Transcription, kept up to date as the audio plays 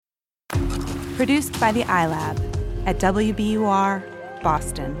Produced by the iLab at WBUR,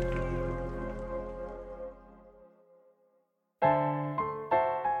 Boston.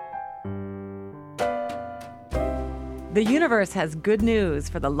 The universe has good news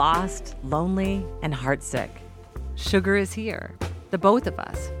for the lost, lonely, and heartsick. Sugar is here, the both of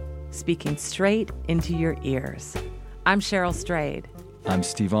us, speaking straight into your ears. I'm Cheryl Strayed. I'm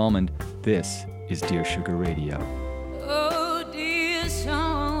Steve Almond. This is Dear Sugar Radio. Oh, dear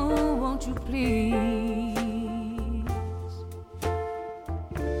song, won't you please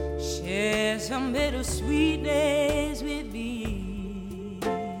share some bittersweet days with me?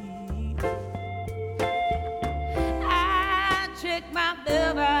 I check my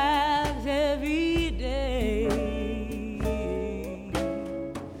mailbox every day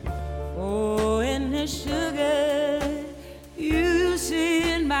for any sugar you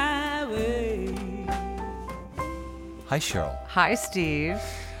send my way. Hi, Cheryl. Hi, Steve.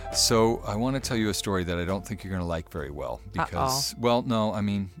 So I want to tell you a story that I don't think you're going to like very well because, well, no, I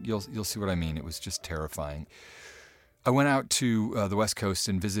mean, you'll see what I mean. It was just terrifying. I went out to the West Coast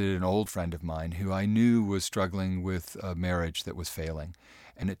and visited an old friend of mine who I knew was struggling with a marriage that was failing.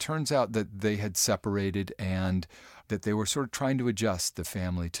 And it turns out that they had separated and that they were sort of trying to adjust the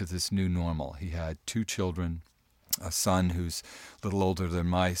family to this new normal. He had 2 children, a son who's a little older than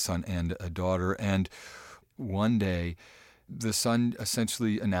my son and a daughter. And one day, the son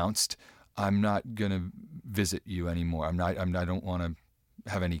essentially announced, "I'm not going to visit you anymore. I don't want to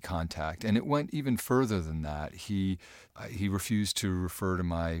have any contact." And it went even further than that. He refused to refer to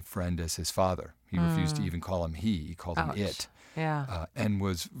my friend as his father. He refused to even call him he. He called him it. Yeah. And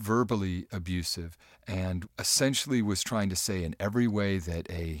was verbally abusive and essentially was trying to say in every way that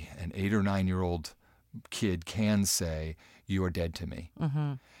an 8 or 9-year-old kid can say, "You are dead to me."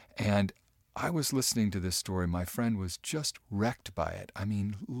 Mm-hmm. And I was listening to this story. My friend was just wrecked by it. I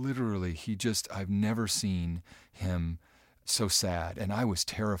mean, literally, I've never seen him so sad. And I was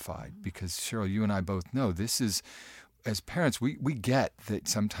terrified because, Cheryl, you and I both know this is, as parents, we get that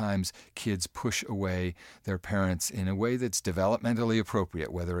sometimes kids push away their parents in a way that's developmentally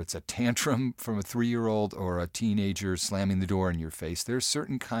appropriate, whether it's a tantrum from a 3-year-old or a teenager slamming the door in your face. There's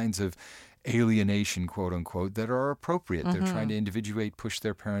certain kinds of alienation, quote unquote, that are appropriate. Mm-hmm. They're trying to individuate, push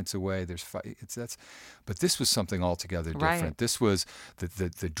their parents away. But this was something altogether different. Right. This was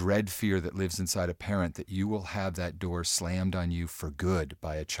the dread fear that lives inside a parent that you will have that door slammed on you for good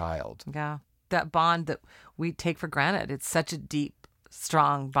by a child. Yeah. That bond that we take for granted. It's such a deep,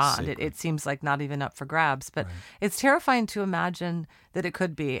 strong bond. It seems like not even up for grabs, but Right. It's terrifying to imagine that it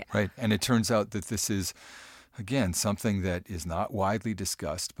could be. Right. And it turns out that this is, again, something that is not widely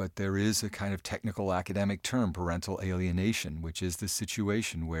discussed, but there is a kind of technical academic term, parental alienation, which is the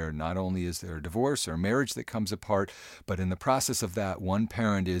situation where not only is there a divorce or a marriage that comes apart, but in the process of that, one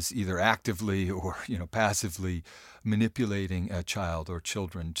parent is either actively or passively manipulating a child or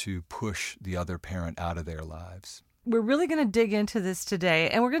children to push the other parent out of their lives. We're really going to dig into this today,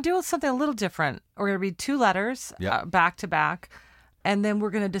 and we're going to do something a little different. We're going to read 2 letters back to back. And then we're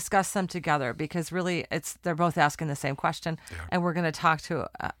going to discuss them together because really they're both asking the same question. And we're going to talk to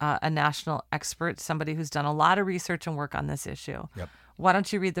a national expert, somebody who's done a lot of research and work on this issue. Yep. Why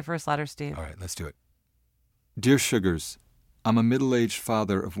don't you read the first letter, Steve? All right, let's do it. Dear Sugars, I'm a middle-aged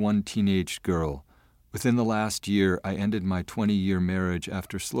father of 1 teenage girl. Within the last year, I ended my 20-year marriage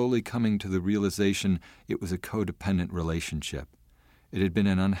after slowly coming to the realization it was a codependent relationship. It had been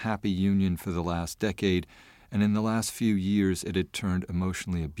an unhappy union for the last decade, and in the last few years it had turned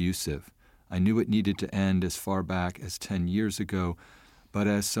emotionally abusive. I knew it needed to end as far back as 10 years ago, but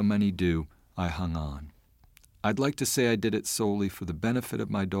as so many do, I hung on. I'd like to say I did it solely for the benefit of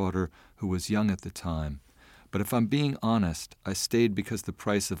my daughter, who was young at the time. But if I'm being honest, I stayed because the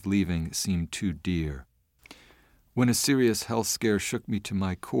price of leaving seemed too dear. When a serious health scare shook me to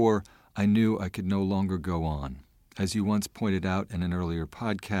my core, I knew I could no longer go on. As you once pointed out in an earlier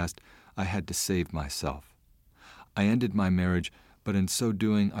podcast, I had to save myself. I ended my marriage, but in so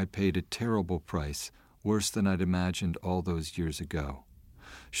doing I paid a terrible price, worse than I'd imagined all those years ago.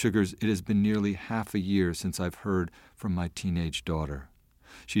 Sugars, it has been nearly half a year since I've heard from my teenage daughter.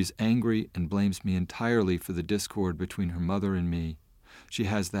 She's angry and blames me entirely for the discord between her mother and me. She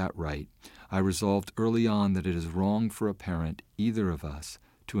has that right. I resolved early on that it is wrong for a parent, either of us,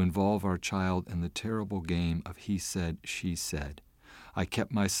 to involve our child in the terrible game of he said, she said. I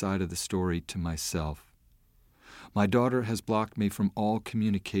kept my side of the story to myself. My daughter has blocked me from all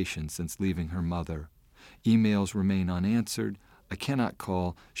communication since leaving her mother. Emails remain unanswered. I cannot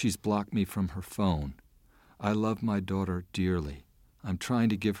call. She's blocked me from her phone. I love my daughter dearly. I'm trying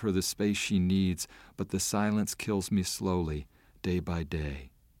to give her the space she needs, but the silence kills me slowly, day by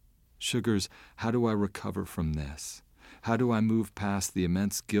day. Sugars, how do I recover from this? How do I move past the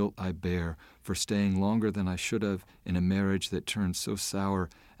immense guilt I bear for staying longer than I should have in a marriage that turned so sour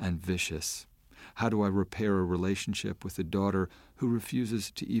and vicious? How do I repair a relationship with a daughter who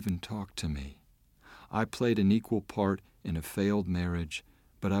refuses to even talk to me? I played an equal part in a failed marriage,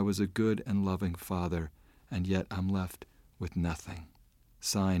 but I was a good and loving father, and yet I'm left with nothing.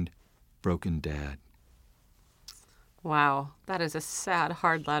 Signed, Broken Dad. Wow, that is a sad,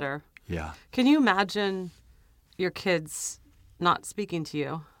 hard letter. Yeah. Can you imagine your kids not speaking to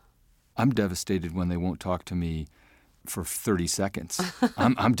you? I'm devastated when they won't talk to me for 30 seconds.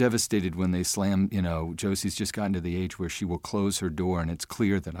 I'm devastated when they slam, Josie's just gotten to the age where she will close her door and it's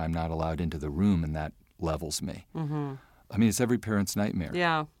clear that I'm not allowed into the room, and that levels me. Mm-hmm. I mean, it's every parent's nightmare.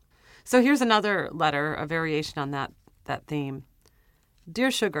 Yeah. So here's another letter, a variation on that theme.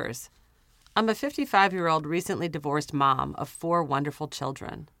 Dear Sugars, I'm a 55-year-old recently divorced mom of 4 wonderful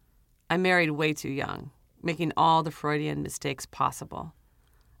children. I married way too young, making all the Freudian mistakes possible.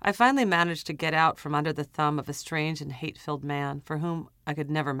 I finally managed to get out from under the thumb of a strange and hate-filled man for whom I could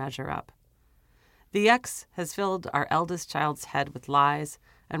never measure up. The ex has filled our eldest child's head with lies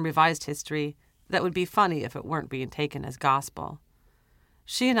and revised history that would be funny if it weren't being taken as gospel.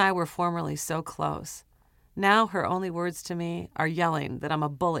 She and I were formerly so close. Now her only words to me are yelling that I'm a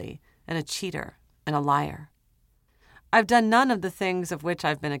bully and a cheater and a liar. I've done none of the things of which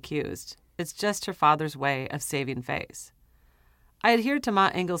I've been accused. It's just her father's way of saving face. I adhered to Ma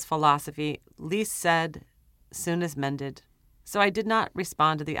Engel's philosophy, least said, soon as mended, so I did not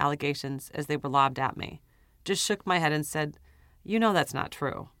respond to the allegations as they were lobbed at me, just shook my head and said, you know that's not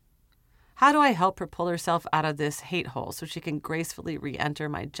true. How do I help her pull herself out of this hate hole so she can gracefully re-enter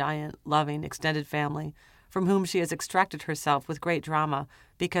my giant, loving, extended family from whom she has extracted herself with great drama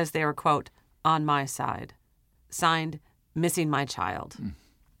because they are, quote, on my side? Signed, Missing My Child.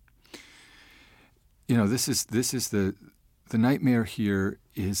 This is the nightmare here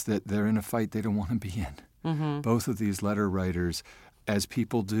is that they're in a fight they don't want to be in. Mm-hmm. Both of these letter writers, as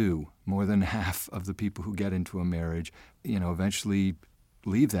people do, more than half of the people who get into a marriage, eventually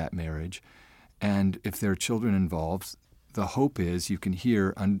leave that marriage. And if there are children involved, the hope is you can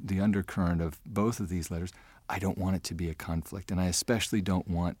hear the undercurrent of both of these letters. I don't want it to be a conflict, and I especially don't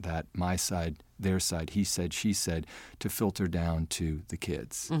want that my side, their side, he said, she said, to filter down to the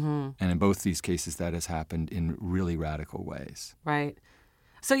kids. Mm-hmm. And in both these cases, that has happened in really radical ways. Right.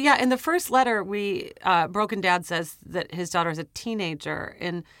 So, yeah, in the first letter, Broken Dad says that his daughter is a teenager.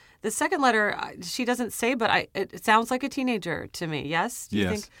 In the second letter, she doesn't say, but it sounds like a teenager to me, yes? Do you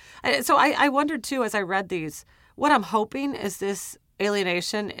yes. think? So I wondered, too, as I read these, what I'm hoping is this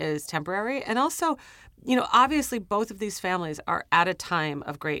alienation is temporary, and also, obviously both of these families are at a time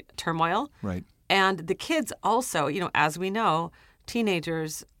of great turmoil. Right. And the kids also, as we know,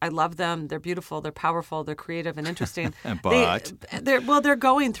 teenagers, I love them. They're beautiful. They're powerful. They're creative and interesting. But they're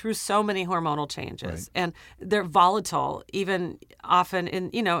going through so many hormonal changes, right. And they're volatile, even often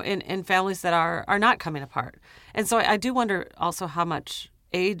in families that are not coming apart. And so I do wonder also how much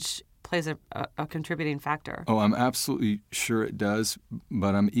age plays a contributing factor. Oh, I'm absolutely sure it does,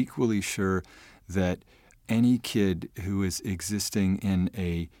 but I'm equally sure that any kid who is existing in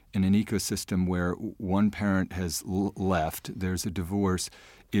an ecosystem where one parent has left, there's a divorce,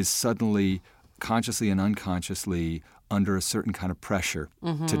 is suddenly, consciously and unconsciously, under a certain kind of pressure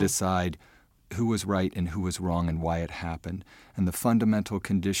to decide who was right and who was wrong and why it happened. And the fundamental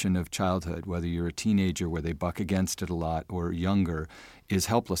condition of childhood, whether you're a teenager where they buck against it a lot or younger, is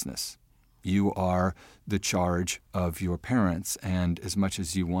helplessness. You are the charge of your parents, and as much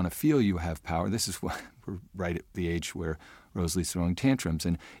as you want to feel you have power, this is what we're right at the age where Rosalie's throwing tantrums,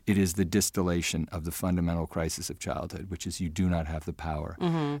 and it is the distillation of the fundamental crisis of childhood, which is you do not have the power.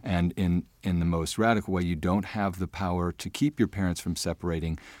 Mm-hmm. And in the most radical way, you don't have the power to keep your parents from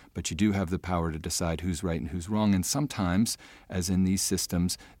separating, but you do have the power to decide who's right and who's wrong. And sometimes, as in these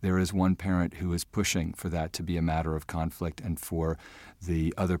systems, there is one parent who is pushing for that to be a matter of conflict and for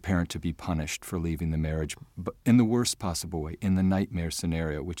the other parent to be punished for leaving the marriage, but in the worst possible way, in the nightmare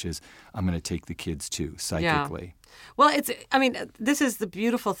scenario, which is I'm going to take the kids too, psychically. Yeah. Well, this is the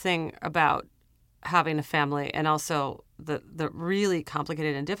beautiful thing about having a family, and also the really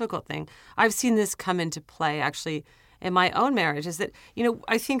complicated and difficult thing. I've seen this come into play actually in my own marriage, is that,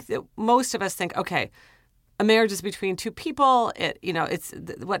 I think that most of us think, okay, a marriage is between two people. It's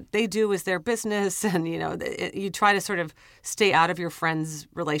what they do is their business, and you try to sort of stay out of your friends'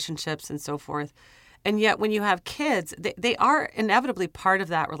 relationships and so forth. And yet, when you have kids, they are inevitably part of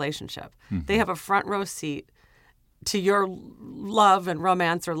that relationship. Mm-hmm. They have a front row seat to your love and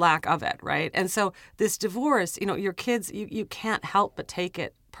romance or lack of it, right? And so this divorce, your kids, you can't help but take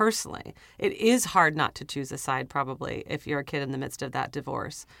it personally. It is hard not to choose a side, probably, if you're a kid in the midst of that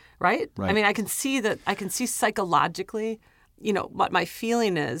divorce, right? I mean, I can see psychologically, what my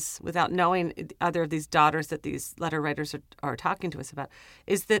feeling is, without knowing either of these daughters that these letter writers are talking to us about,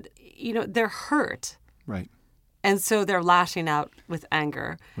 is that, they're hurt. Right. And so they're lashing out with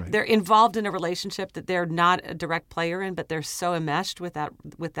anger. Right. They're involved in a relationship that they're not a direct player in, but they're so enmeshed with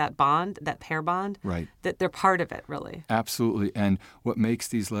that bond, that pair bond, right, that they're part of it, really. Absolutely. And what makes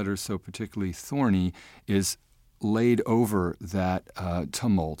these letters so particularly thorny is laid over that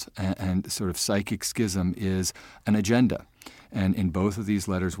tumult and sort of psychic schism is an agenda. And in both of these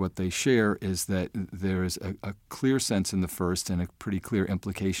letters, what they share is that there is a clear sense in the first and a pretty clear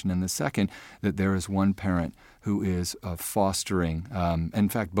implication in the second that there is one parent who is fostering. In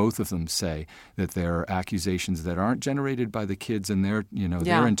fact, both of them say that there are accusations that aren't generated by the kids and their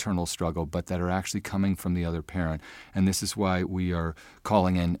internal struggle, but that are actually coming from the other parent. And this is why we are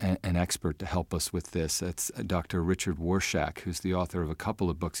calling in an expert to help us with this. That's Dr. Richard Warshak, who's the author of a couple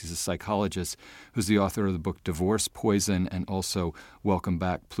of books. He's a psychologist who's the author of the book Divorce, Poison, and also Welcome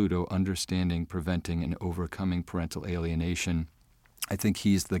Back, Pluto, Understanding, Preventing, and Overcoming Parental Alienation. I think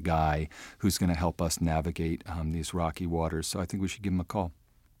he's the guy who's going to help us navigate these rocky waters. So I think we should give him a call.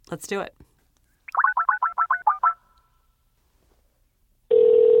 Let's do it.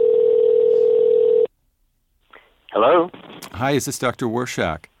 Hello? Hi, is this Dr.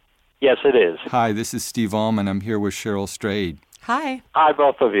 Warshak? Yes, it is. Hi, this is Steve Allman. I'm here with Cheryl Strayed. Hi. Hi,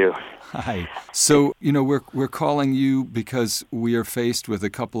 both of you. Hi. So, we're calling you because we are faced with a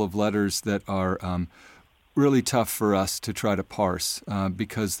couple of letters that are really tough for us to try to parse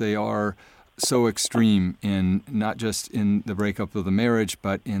because they are so extreme in not just in the breakup of the marriage,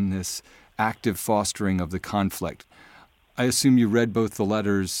 but in this active fostering of the conflict. I assume you read both the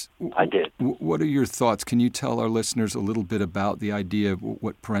letters. I did. What are your thoughts? Can you tell our listeners a little bit about the idea of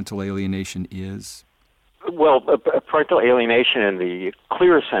what parental alienation is? Well, parental alienation in the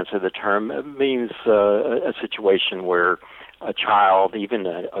clear sense of the term means a situation where a child, even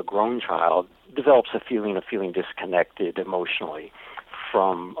a grown child, develops a feeling of feeling disconnected emotionally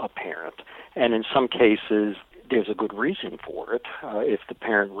from a parent. And in some cases, there's a good reason for it. If the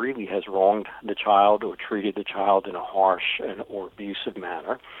parent really has wronged the child or treated the child in a harsh or abusive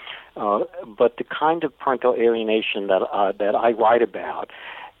manner. But the kind of parental alienation that I write about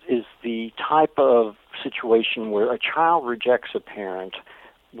is the type of situation where a child rejects a parent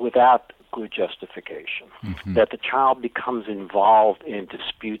without good justification, that the child becomes involved in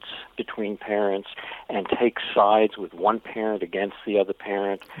disputes between parents and takes sides with one parent against the other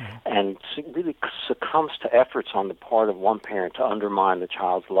parent, and really succumbs to efforts on the part of one parent to undermine the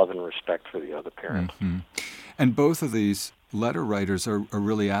child's love and respect for the other parent. And both of these letter writers are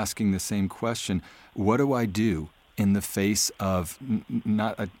really asking the same question: what do I do in the face of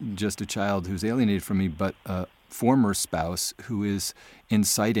not just a child who's alienated from me, but a former spouse who is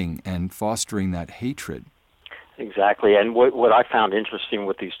inciting and fostering that hatred? Exactly. And what I found interesting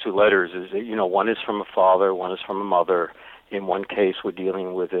with these two letters is that, one is from a father, one is from a mother. In one case, we're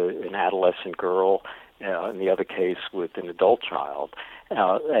dealing with an adolescent girl. In the other case, with an adult child.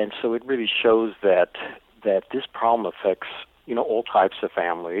 And so it really shows that this problem affects all types of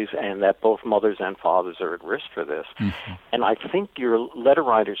families, and that both mothers and fathers are at risk for this. And I think your letter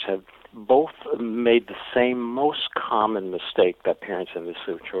writers have both made the same most common mistake that parents in this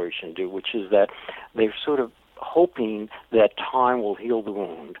situation do, which is that they're sort of hoping that time will heal the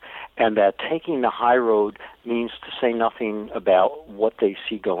wound, and that taking the high road means to say nothing about what they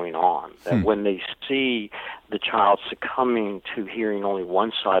see going on. That when they see the child succumbing to hearing only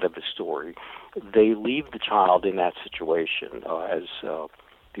one side of the story, they leave the child in that situation. As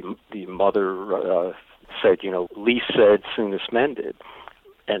the mother said, least said, soonest mended.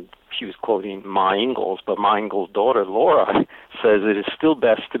 And she was quoting Ma Ingalls, but Ma Ingalls' daughter, Laura, says it is still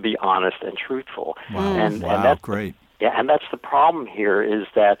best to be honest and truthful. Wow, and that's great. Yeah, and that's the problem here, is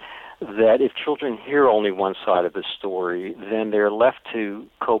that if children hear only one side of the story, then they're left to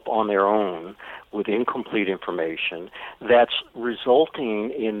cope on their own with incomplete information that's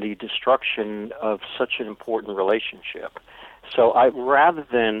resulting in the destruction of such an important relationship. So rather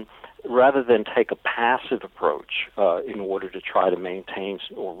than take a passive approach in order to try to maintain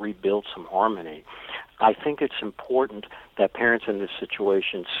or rebuild some harmony, I think it's important that parents in this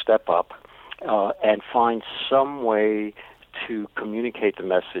situation step up and find some way to communicate the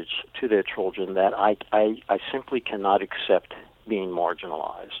message to their children that I simply cannot accept being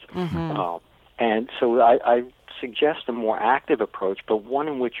marginalized. And so I suggest a more active approach, but one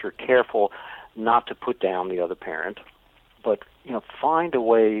in which you're careful not to put down the other parent, but find a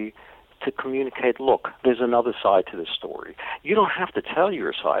way to communicate, look, there's another side to the story. You don't have to tell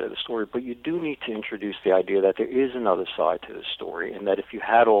your side of the story, but you do need to introduce the idea that there is another side to the story, and that if you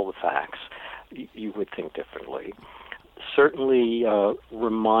had all the facts, you would think differently. Certainly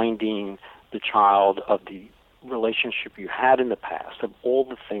reminding the child of the relationship you had in the past, of all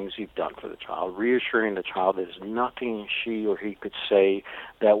the things you've done for the child, reassuring the child there's nothing she or he could say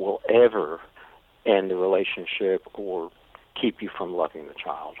that will ever end the relationship or keep you from loving the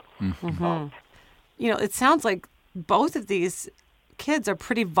child. Mm-hmm. It sounds like both of these kids are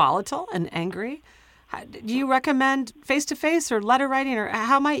pretty volatile and angry. Do you recommend face-to-face or letter writing, or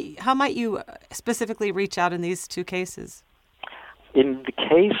how might you specifically reach out in these two cases? In the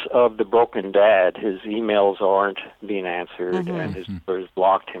case of the broken dad, his emails aren't being answered, and his lawyers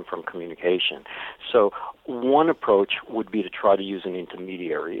blocked him from communication. So one approach would be to try to use an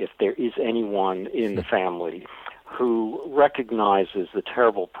intermediary. If there is anyone in the family who recognizes the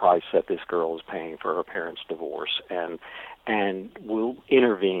terrible price that this girl is paying for her parents' divorce and will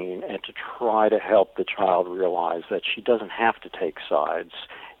intervene and to try to help the child realize that she doesn't have to take sides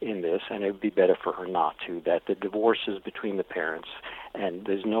in this, and it would be better for her not to, that the divorce is between the parents, and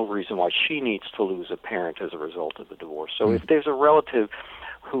there's no reason why she needs to lose a parent as a result of the divorce. So if there's a relative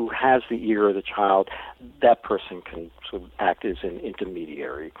who has the ear of the child, that person can sort of act as an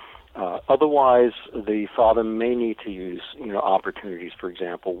intermediary. Otherwise, the father may need to use, opportunities, for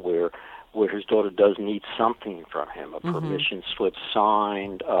example, where his daughter does need something from him, a permission slip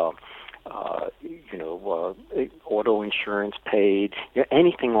signed, auto insurance paid,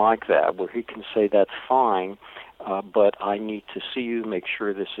 anything like that, where he can say that's fine, but I need to see you, make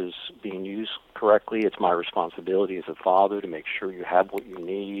sure this is being used correctly. It's my responsibility as a father to make sure you have what you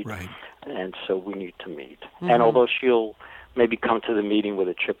need, right. And so we need to meet. And although she'll maybe come to the meeting with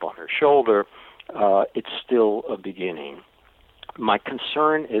a chip on her shoulder, it's still a beginning. My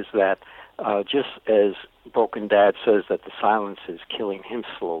concern is that just as Broken Dad says that the silence is killing him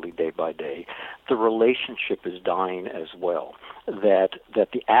slowly day by day, the relationship is dying as well. That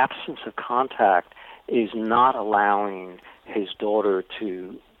the absence of contact is not allowing his daughter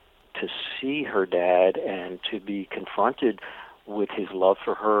to see her dad and to be confronted with his love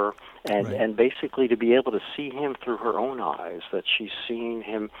for her, and basically to be able to see him through her own eyes, that she's seeing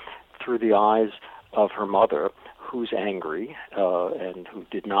him through the eyes of her mother, who's angry and who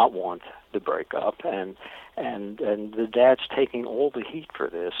did not want the breakup, and the dad's taking all the heat for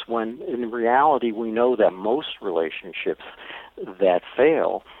this, when in reality we know that most relationships that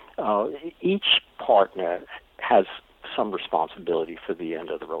fail, each partner has some responsibility for the end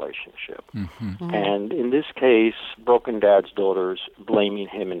of the relationship. And in this case, Broken Dad's daughter's blaming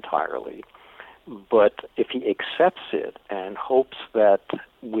him entirely. But if he accepts it and hopes that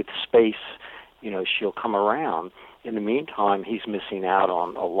with space, she'll come around, in the meantime, he's missing out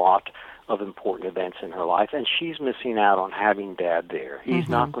on a lot of important events in her life, and she's missing out on having Dad there. He's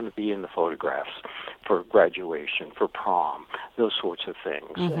not going to be in the photographs for graduation, for prom, those sorts of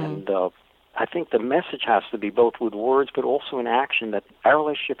things. And I think the message has to be both with words but also in action, that our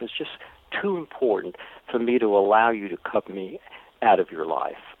relationship is just too important for me to allow you to cut me out of your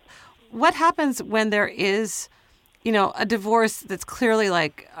life. What happens when there is, a divorce that's clearly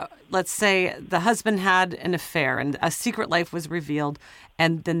like, let's say the husband had an affair and a secret life was revealed,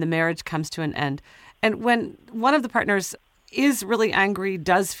 and then the marriage comes to an end. And when one of the partners is really angry,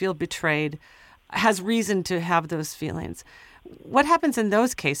 does feel betrayed, has reason to have those feelings, what happens in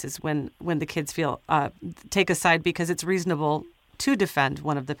those cases when the kids take a side because it's reasonable to defend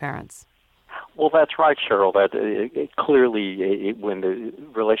one of the parents? Well, that's right, Cheryl. That clearly, when the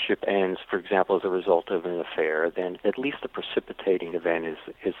relationship ends, for example, as a result of an affair, then at least the precipitating event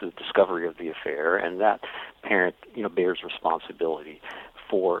is the discovery of the affair, and that parent, bears responsibility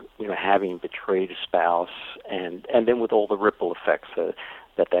for having betrayed a spouse, and then with all the ripple effects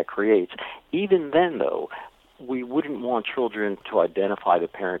that creates. Even then, though, we wouldn't want children to identify the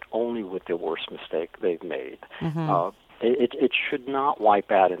parent only with the worst mistake they've made. It should not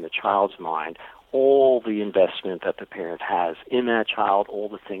wipe out in the child's mind all the investment that the parent has in that child, all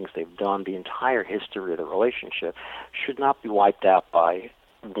the things they've done, the entire history of the relationship should not be wiped out by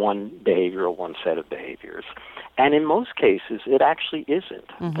one behavior or one set of behaviors. And in most cases, it actually isn't.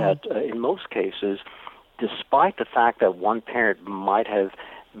 That in most cases, despite the fact that one parent might have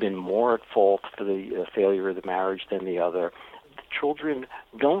been more at fault for the failure of the marriage than the other, children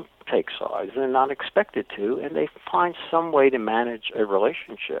don't take sides. They're not expected to, and they find some way to manage a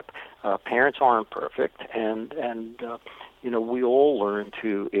relationship. Parents aren't perfect, and we all learn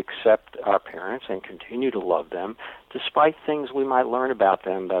to accept our parents and continue to love them, despite things we might learn about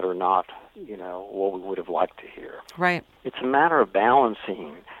them that are not, what we would have liked to hear. Right. It's a matter of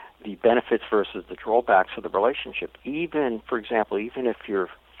balancing, the benefits versus the drawbacks of the relationship. Even, for example, even if your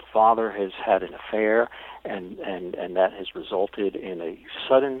father has had an affair and that has resulted in a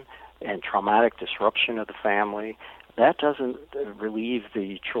sudden and traumatic disruption of the family, that doesn't relieve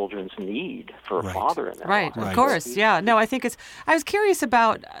the children's need for a father in their life. Right, of course, yeah. No, I think I was curious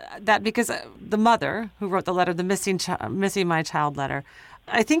about that because the mother who wrote the letter, the missing my child letter,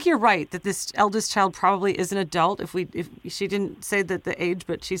 I think you're right that this eldest child probably is an adult. If she didn't say that the age,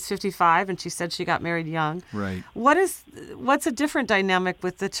 but she's 55 and she said she got married young. Right. What's a different dynamic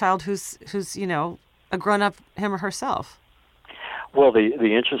with the child who's a grown up, him or herself? Well,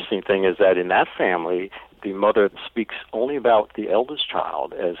 the interesting thing is that in that family, the mother speaks only about the eldest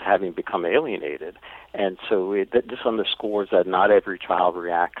child as having become alienated, and so this underscores that not every child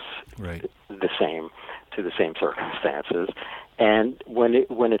reacts the same to the same circumstances. And when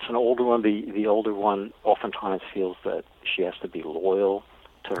it's an older one, the older one oftentimes feels that she has to be loyal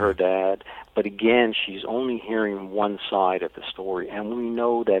to her dad. But again, she's only hearing one side of the story. And we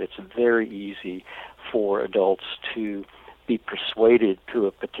know that it's very easy for adults to be persuaded to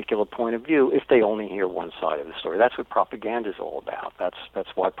a particular point of view if they only hear one side of the story. That's what propaganda is all about.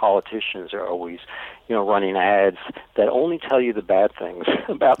 That's why politicians are always, running ads that only tell you the bad things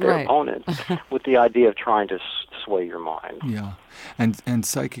about their opponent with the idea of trying to sway your mind. Yeah, and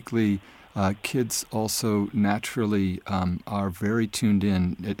psychically, kids also naturally are very tuned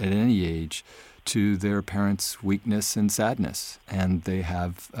in at any age to their parents' weakness and sadness, and they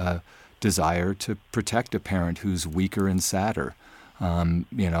have desire to protect a parent who's weaker and sadder.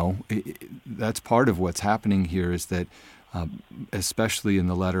 That's part of what's happening here is that, especially in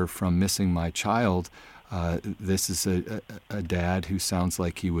the letter from Missing My Child, this is a dad who sounds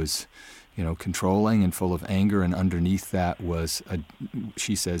like he was, controlling and full of anger, and underneath that was,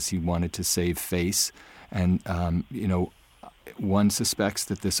 she says he wanted to save face. And, one suspects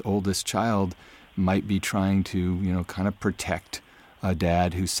that this oldest child might be trying to, kind of protect a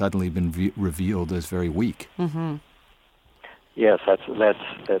dad who's suddenly been revealed as very weak. Mm-hmm. Yes, that's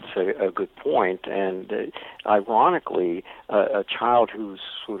a good point. And ironically, a child who's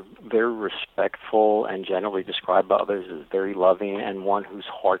sort of very respectful and generally described by others as very loving, and one whose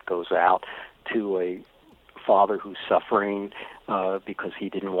heart goes out to a father who's suffering because he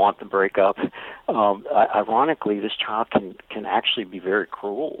didn't want the breakup. Ironically, this child can actually be very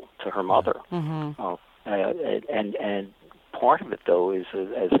cruel to her mother. Mm-hmm. And part of it, though, is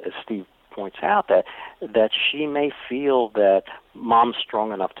as Steve points out, that she may feel that mom's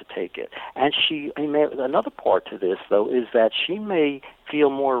strong enough to take it. And another part to this, though, is that she may feel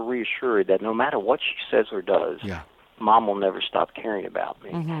more reassured that no matter what she says or does, mom will never stop caring about me.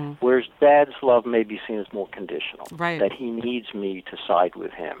 Mm-hmm. Whereas dad's love may be seen as more conditional, right, that he needs me to side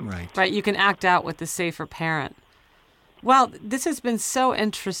with him. Right, you can act out with the safer parent. Well, this has been so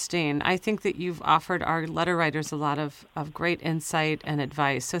interesting. I think that you've offered our letter writers a lot of great insight and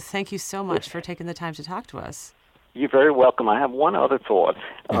advice. So thank you so much for taking the time to talk to us. You're very welcome. I have one other thought,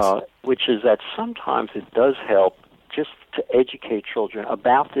 which is that sometimes it does help just to educate children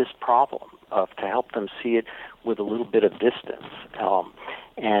about this problem, to help them see it with a little bit of distance.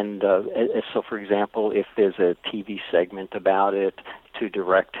 So, for example, if there's a TV segment about it, to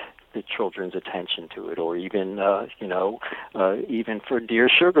direct the children's attention to it, or even even for Dear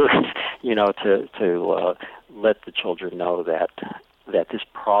Sugar, to let the children know that this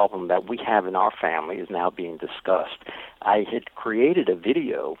problem that we have in our family is now being discussed. I had created a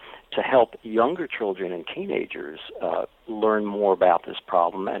video to help younger children and teenagers learn more about this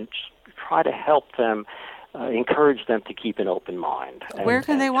problem and try to help them, encourage them to keep an open mind. Where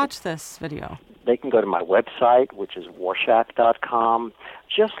can they watch this video? They can go to my website, which is warshak.com.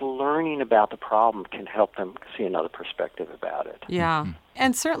 Just learning about the problem can help them see another perspective about it. Yeah.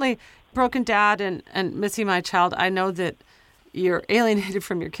 And certainly, Broken Dad and Missing My Child, I know that you're alienated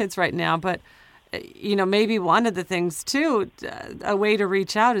from your kids right now, but, maybe one of the things, too, a way to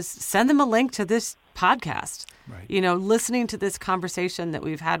reach out is send them a link to this podcast. Right. Listening to this conversation that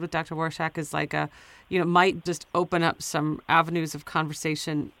we've had with Dr. Warshak is like might just open up some avenues of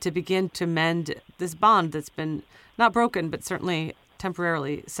conversation to begin to mend this bond that's been not broken, but certainly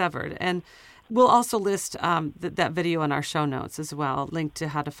temporarily severed. And we'll also list that video in our show notes as well, link to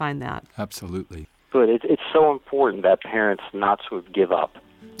how to find that. Absolutely. Good. It's so important that parents not sort of give up.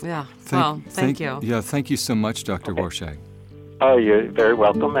 Yeah. Thank you. Yeah, thank you so much, Dr. Warshak. Oh, you're very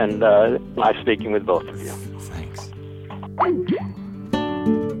welcome, and nice speaking with both of you. Thanks.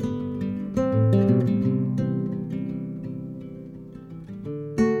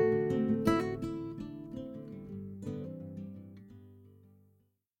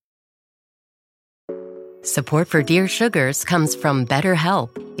 Support for Dear Sugars comes from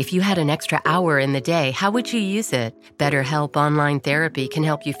BetterHelp. If you had an extra hour in the day, how would you use it? BetterHelp Online Therapy can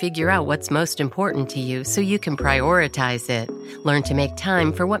help you figure out what's most important to you so you can prioritize it. Learn to make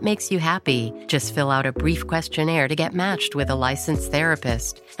time for what makes you happy. Just fill out a brief questionnaire to get matched with a licensed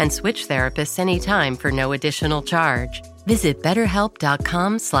therapist. And switch therapists anytime for no additional charge. Visit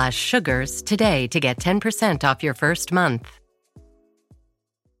BetterHelp.com/sugars today to get 10% off your first month.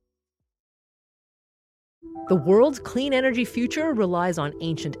 The world's clean energy future relies on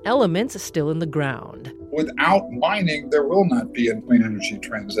ancient elements still in the ground. Without mining, there will not be a clean energy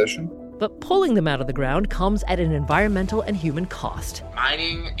transition. But pulling them out of the ground comes at an environmental and human cost.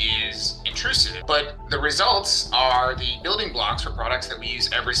 Mining is intrusive, but the results are the building blocks for products that we use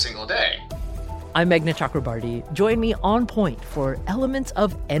every single day. I'm Meghna Chakrabarty. Join me on Point for Elements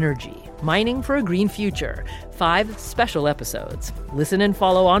of Energy, Mining for a Green Future. 5 special episodes. Listen and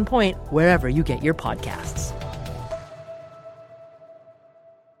follow On Point wherever you get your podcasts.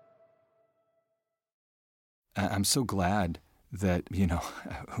 I'm so glad that,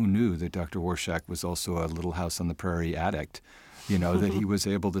 who knew that Dr. Warshak was also a Little House on the Prairie addict, that he was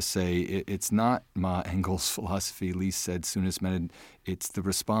able to say, it's not Ma Engel's philosophy, Lee said, soonest mended, it's the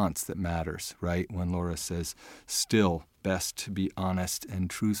response that matters, right? When Laura says, still best to be honest and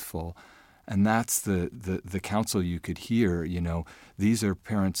truthful. And that's the counsel you could hear, These are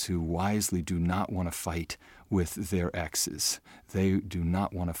parents who wisely do not want to fight with their exes. They do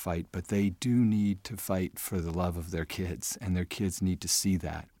not want to fight, but they do need to fight for the love of their kids, and their kids need to see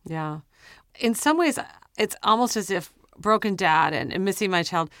that. Yeah. In some ways, it's almost as if Broken Dad and Missing My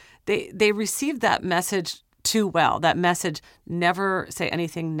Child, they received that message too well. That message, never say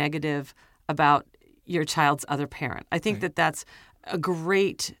anything negative about your child's other parent. I think that that's a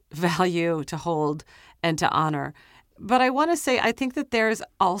great value to hold and to honor. But I want to say, I think that there's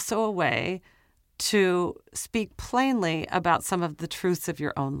also a way to speak plainly about some of the truths of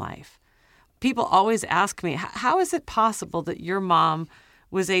your own life. People always ask me, how is it possible that your mom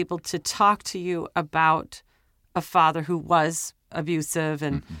was able to talk to you about a father who was abusive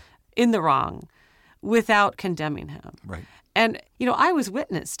and in the wrong without condemning him? Right. And, I was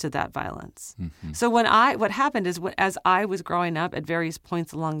witness to that violence. So what happened is as I was growing up at various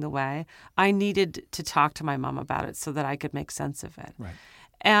points along the way, I needed to talk to my mom about it so that I could make sense of it. Right.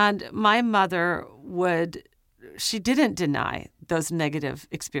 And my mother she didn't deny those negative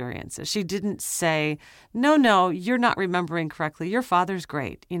experiences. She didn't say, no, you're not remembering correctly. Your father's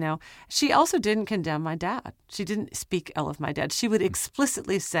great. She also didn't condemn my dad. She didn't speak ill of my dad. She would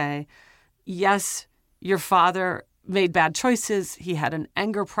explicitly say, yes, your father made bad choices. He had an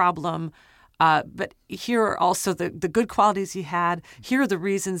anger problem. But here are also the good qualities he had. Here are the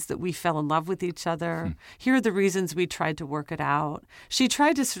reasons that we fell in love with each other. Here are the reasons we tried to work it out. She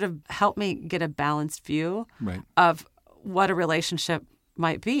tried to sort of help me get a balanced view of what a relationship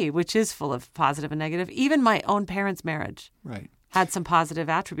might be, which is full of positive and negative. Even my own parents' marriage had some positive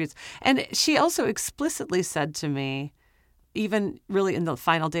attributes. And she also explicitly said to me, even really in the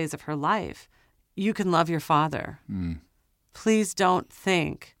final days of her life, you can love your father. Please don't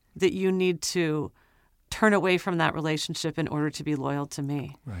think that you need to turn away from that relationship in order to be loyal to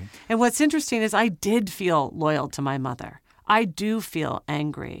me. Right. And what's interesting is I did feel loyal to my mother. I do feel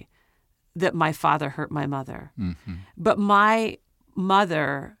angry that my father hurt my mother. But my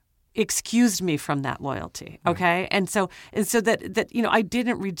mother excused me from that loyalty, okay? And so that I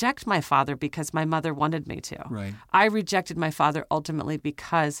didn't reject my father because my mother wanted me to. Right. I rejected my father ultimately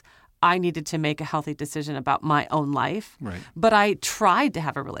because I needed to make a healthy decision about my own life. Right. But I tried to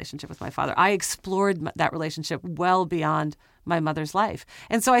have a relationship with my father. I explored that relationship well beyond my mother's life.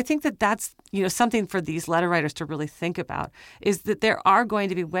 And so I think that that's, something for these letter writers to really think about, is that there are going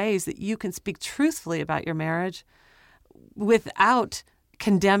to be ways that you can speak truthfully about your marriage without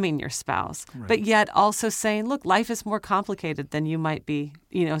condemning your spouse, but yet also saying, look, life is more complicated than you might be,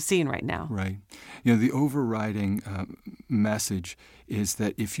 seeing right now. Right. The overriding message is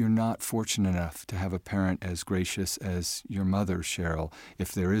that if you're not fortunate enough to have a parent as gracious as your mother, Cheryl,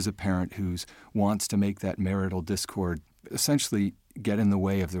 if there is a parent who wants to make that marital discord essentially get in the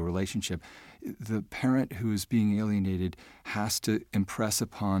way of the relationship, the parent who is being alienated has to impress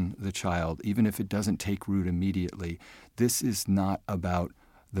upon the child, even if it doesn't take root immediately, this is not about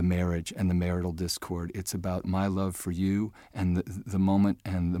the marriage and the marital discord. It's about my love for you and the moment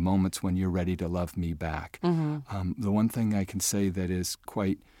and the moments when you're ready to love me back. The one thing I can say that is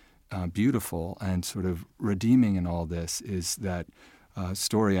quite beautiful and sort of redeeming in all this is that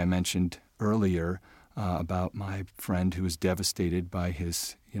story I mentioned earlier about my friend who was devastated by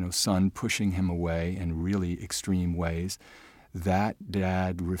his son pushing him away in really extreme ways. That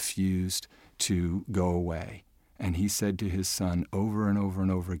dad refused to go away. And he said to his son over and over and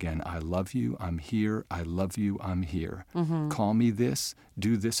over again, I love you, I'm here, I love you, I'm here. Call me this,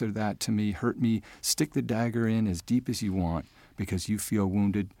 do this or that to me, hurt me, stick the dagger in as deep as you want because you feel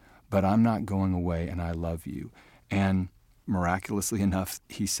wounded, but I'm not going away and I love you. And miraculously enough,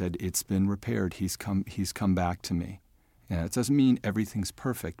 he said, it's been repaired. He's come back to me. Yeah, it doesn't mean everything's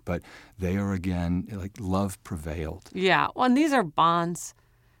perfect, but they are, again, like love prevailed. Yeah, well, and these are bonds.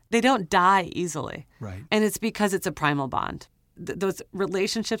 They don't die easily. Right. And it's because it's a primal bond. Those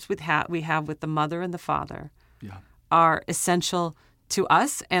relationships we have with the mother and the father are essential to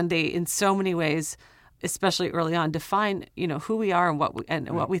us, and they, in so many ways, especially early on, define who we are and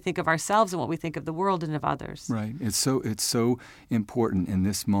what we think of ourselves and what we think of the world and of others. Right. It's so important in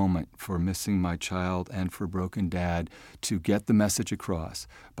this moment for missing my child and for broken dad to get the message across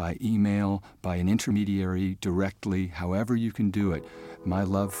by email, by an intermediary, directly, however you can do it. My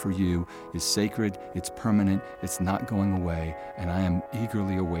love for you is sacred, it's permanent, it's not going away, and I am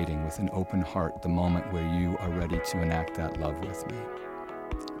eagerly awaiting with an open heart the moment where you are ready to enact that love with me.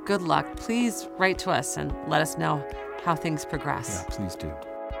 Good luck. Please write to us and let us know how things progress. Yeah, please do.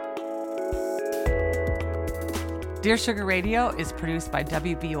 Dear Sugar Radio is produced by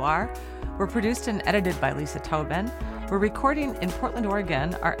WBUR. We're produced and edited by Lisa Tobin. We're recording in Portland,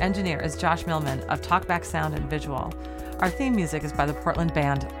 Oregon. Our engineer is Josh Millman of Talkback Sound and Visual. Our theme music is by the Portland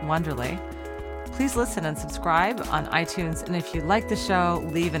band Wonderly. Please listen and subscribe on iTunes. And if you like the show,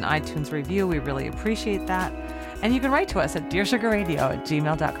 leave an iTunes review. We really appreciate that. And you can write to us at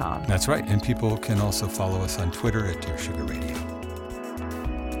dearsugarradio@gmail.com. That's right. And people can also follow us on Twitter at Dear Sugar Radio.